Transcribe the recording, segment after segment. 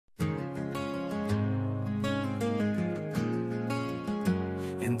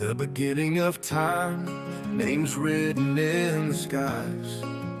the beginning of time, names written in the skies.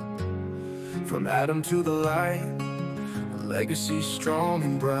 From Adam to the light, a legacy strong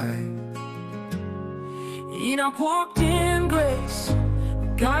and bright. Enoch walked in grace,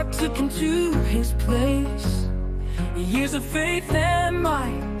 God took him to his place. Years of faith and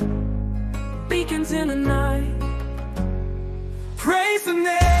might, beacons in the night. Praise the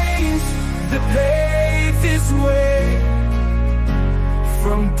names that paved this way,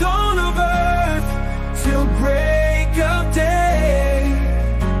 from dawn of earth till break of day.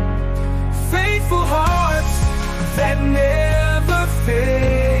 Faithful hearts that never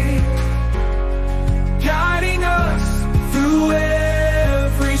fade, guiding us through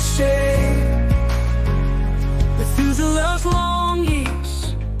every shade. Methuselah's long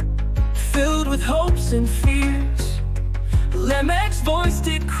years, filled with hopes and fears. Lamech's voice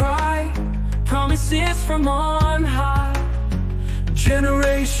did cry, promises from on high.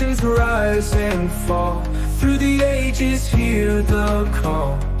 Generations rise and fall, through the ages hear the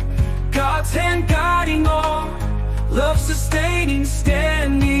call. God's hand guiding all, love sustaining,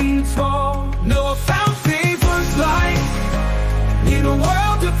 standing tall. Noah found favor's light, in a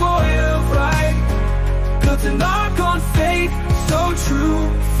world devoid of right. Built an ark on faith, so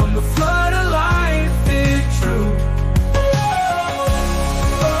true, from the flood of life it drew.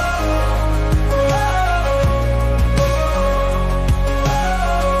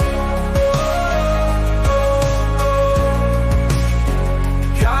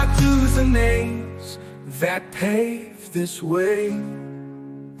 Names that pave this way,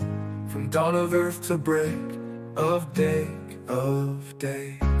 from dawn of earth to break of day of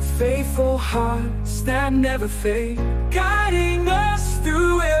day. Faithful hearts that never fade, guiding us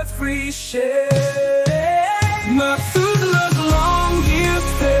through every shade. Methuselah's long years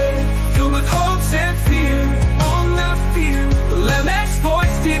fade, filled with hopes and fear, on the fear. Lamech's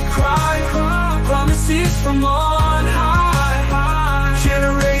voice did cry, promises from on high.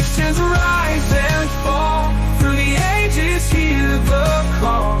 Generations rise and fall, through the ages hear the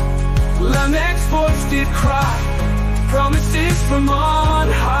call. Lamech's voice did cry, promises from on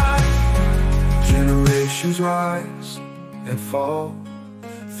high. Generations rise and fall,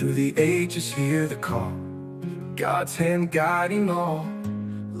 through the ages hear the call. God's hand guiding all,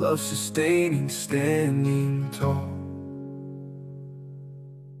 love sustaining, standing tall.